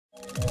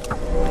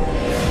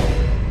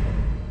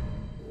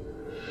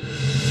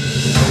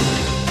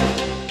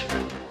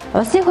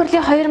Улсын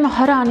хурлын 2020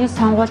 оны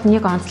сонгуульд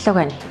нэг онцлог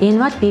байна. Энэ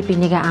бол бие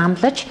бинийгээ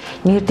амлаж,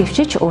 нэр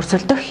дэвшиж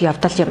өрсөлдөх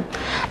явдал юм.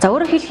 За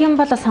өөрөөр хэлэх юм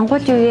бол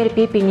сонгуулийн үеэр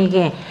бие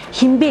бинийгээ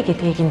хинбэ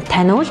гэдгийг нь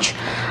таниулж,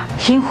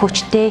 хин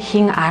хүчтэй,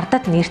 хин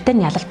ардад нэртэй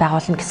нь ялал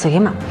байгуулна гэсэн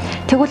юм.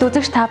 Тэгвэл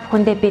үзэгч та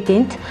бүхэндээ бид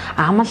энд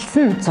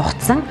амлсан,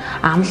 зугтсан,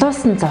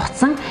 амлуулсан,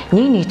 зугтсан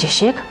нэг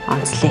жишээг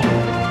онцлъя.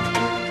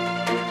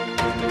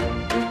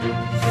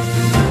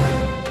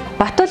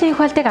 Бат-Үүл энх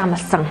холдыг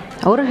амлсан.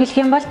 Өөрөөр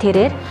хэлэх юм бол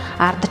тэрээр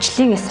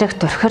ардчлалын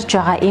эсрэг төрхөрж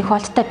байгаа энх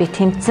холдтой би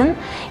тэмцэн,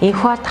 энх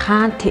холд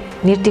хаан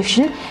нэр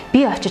дэвшин,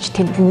 би очиж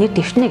тэмдэн нэр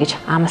дэвшнэ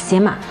гэж амласан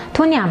юм а.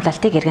 Түүний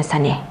амлалтыг эргэн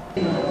саний.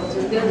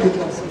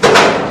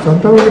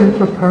 Зандаагийн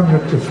бол хаан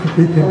нэр дэвшин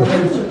би тэмдэн.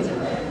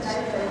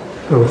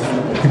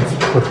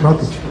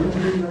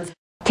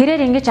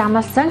 Тэрээр ингэж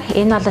амласан.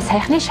 Энэ бол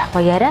сайхны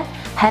шахуу яриа.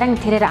 Харин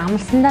тэрээр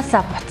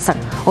амлсандаасаа бутсан.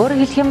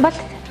 Өөрөөр хэлэх юм бол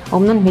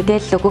өмнө нь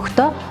мэдээлэл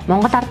өгөхдөө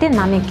Монгол Ардын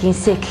намын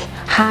гинсэг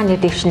хаан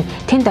нэр дэвшин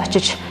тэнд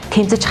очиж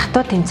тэмцэж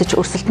хатуу тэмцэж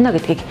өрсөлдөнө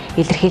гэдгийг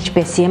илэрхийлж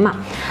байсан юм а.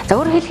 За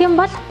өөрөөр хэлэх юм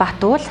бол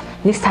Бат-Үүл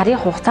нэг сарын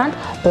хугацаанд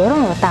 3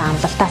 удаа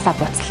амлалтаасаа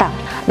буцлаа.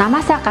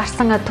 Намаасаа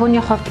гарсан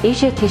түүний хувьд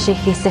ийшээ тийшээ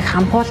хийсэх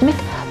хамхуулмт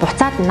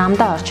буцаад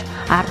намдаа орж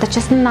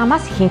ардчилсан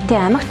намаас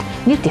хинтээ аймагт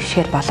нэр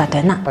дэвшгээр болоод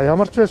байна.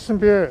 Ямар ч байсан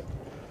би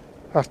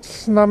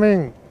ардчилсан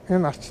намын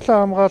энэ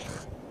арчлаа хамгаалах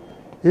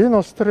энэ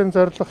улс төрийн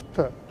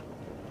зорилгот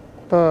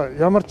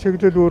ямар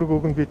чиглэл үүрэг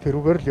өгнө би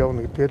тэрүүгээр л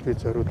явна гэдгээр би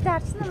зориулсан.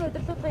 Ардчилсан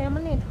удирдлагуудаа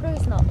ямар нэгэн тохироо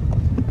хийсэн үү?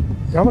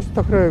 Ямар ч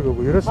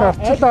тохироогүй. Ерөөсөө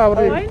арчлаа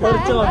аврыг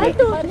төрж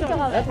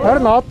байгаа.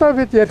 Харин одоо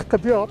бид ярих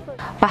гэж би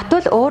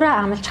Бат-Үүл өөрөө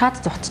амлчихаад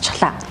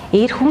зугтчихлаа.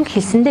 Ээр хүн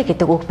хэлсэндээ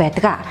гэдэг үг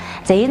байдаг.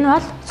 За энэ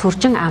бол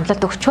сүржин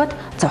амлалт өгчөөд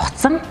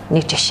зугтсан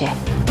нэг жишээ.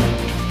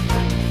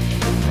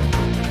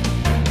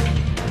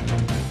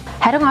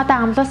 Харин одоо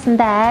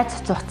амлуулсандаа айц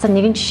зугтсан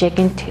нэгэн жишээг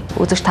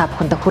үзэгч та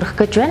бүхэнд хүргэх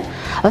гэж байна.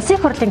 Улсын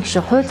хурлын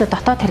гишүүн хууль зүйн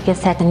дотоод хэргийн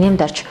сайд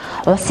Ц.Нямдорж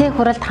улсын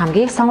хурлд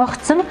хамгийн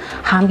сонгогдсон,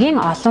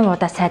 хамгийн олон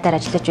удаа сайдаар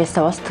ажиллаж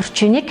байсан улс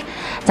төрчинийг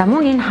за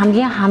мөн энэ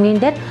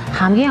хамгийн дээр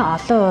хамгийн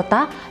олон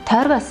удаа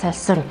тойргоо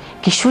сольсон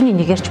гишүүний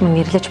нэгэрч мөн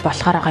нэрлэж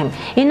болохоор байгаа юм.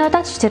 Энэ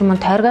удаад ч тэр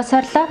мөн тойргоо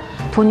сольлоо.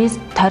 Түүний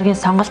тойргийн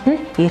сонголт нь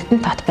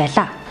Эрдэнэ тот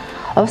байлаа.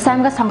 Улс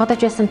аймагаас сонгогдож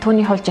байсан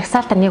түүний хувьд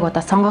жагсаалтаа нэг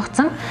удаа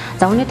сонгогдсон.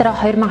 За үүний дараа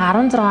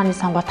 2016 оны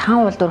сонгуульд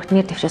хаан уул дүүрэгт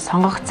нэр дэвшиж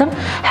сонгогдсон.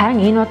 Харин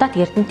энэ удаад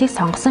Эрдэнэтийг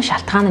сонгосон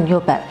шалтгаан нь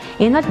юу байв?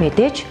 Энэ бол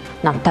мэдээж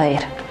номтой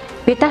баяр.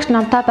 Бидагч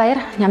номтой баяр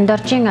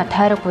Ц.Нямдоржийн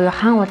тойрог буюу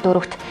хаан уул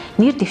дүүрэгт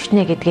нэр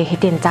дэвшнэ гэдгээ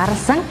хэдийн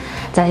зарласан.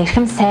 За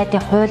эрхэм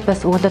сайдын хууль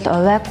бус үйлдэл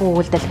увайгүй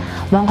үйлдэл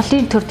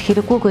Монголын төрд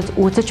хэрэггүйгээс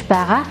үзэж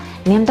байгаа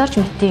Ц.Нямдорж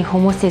мэтийн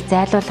хүмүүсийг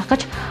зайлуулах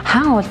гэж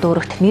хаан уул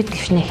дүүрэгт нэр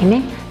дэвшнэ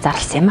хэмээн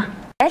зарласан юм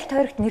а. Аль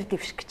тойрогт нэр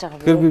дэвших гэж байгаа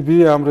вэ? Тэгэхээр би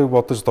бие амрыг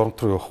бодож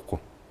дормтор явахгүй.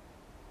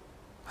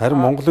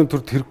 Харин Монголын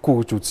төрд хэрэггүй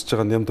гэж үзэж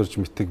байгаа Ц.Нямдорж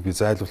мэтийг би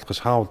зайлуулах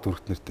гэж хаан уул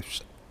дүүрэгт нэр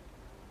дэвшнэ.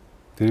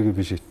 Тэрийг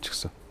би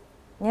шийдчихсэн.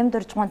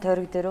 Ц.Нямдорж гон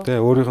тойрог дээр үү?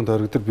 Тэ өөрийнх нь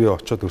тойрог дээр би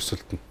очиод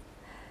өрсөлдөнө.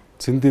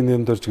 Цэндийн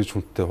Ц.Нямдорж гэж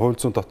хүнтэй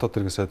хууль зүйн дотоод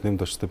хэргийн сайд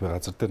Ц.Нямдоржтой би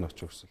газар дээр нь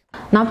очиж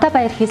өрсөлдөнө. Номтой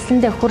баяр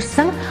хэлсэндээ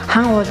хүрсэн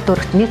хаан уул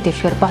дүүрэгт нэр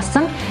дэвшгээр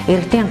болсон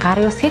иргэдийн гар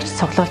юусгийгч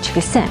цуглуулж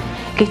эхэлсэн.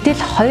 Гэтэл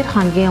 2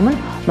 хоногийн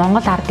өмнө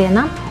Монгол Ардын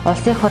нам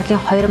улсын хурлын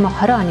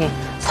 2020 оны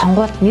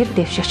сонгуульд нэр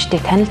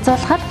дэвшигчдийг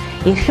танилцуулахад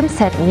эрхэм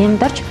сайд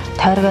Ц.Нямдорж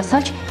тойргоо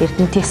сольж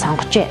Эрдэнэтийг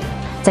сонгожээ.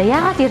 За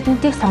яагаад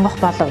Эрдэнэтийг сонгох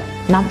болов?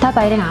 Номтой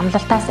баярын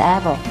амлалтаас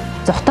айвуу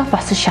зугтах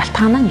болсон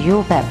шалтгаан нь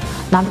юу байв?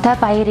 Номтой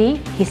баярын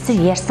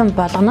хэлсэн ярьсан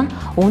болгоно нь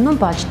үнэн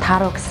болж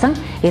тааруу гэсэн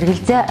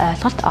эргэлзээ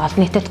ойлголт олон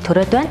нийтэд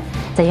төрөөд байна.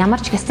 За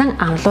ямар ч гэсэн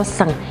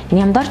амлуулсан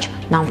Ц.Нямдорж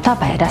номтой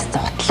баяраас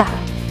зугтлаа.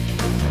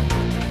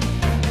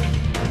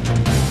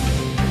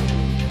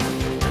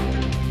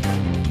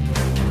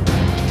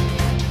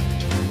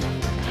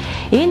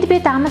 Энд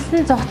бид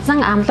амлсан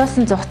зугтсан,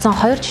 амлуулсан зугтсан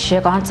 2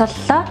 жишээг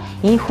онцоллоо.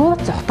 Ийхүү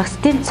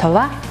зугтагчдын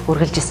цуваа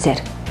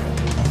үргэлжилсээр.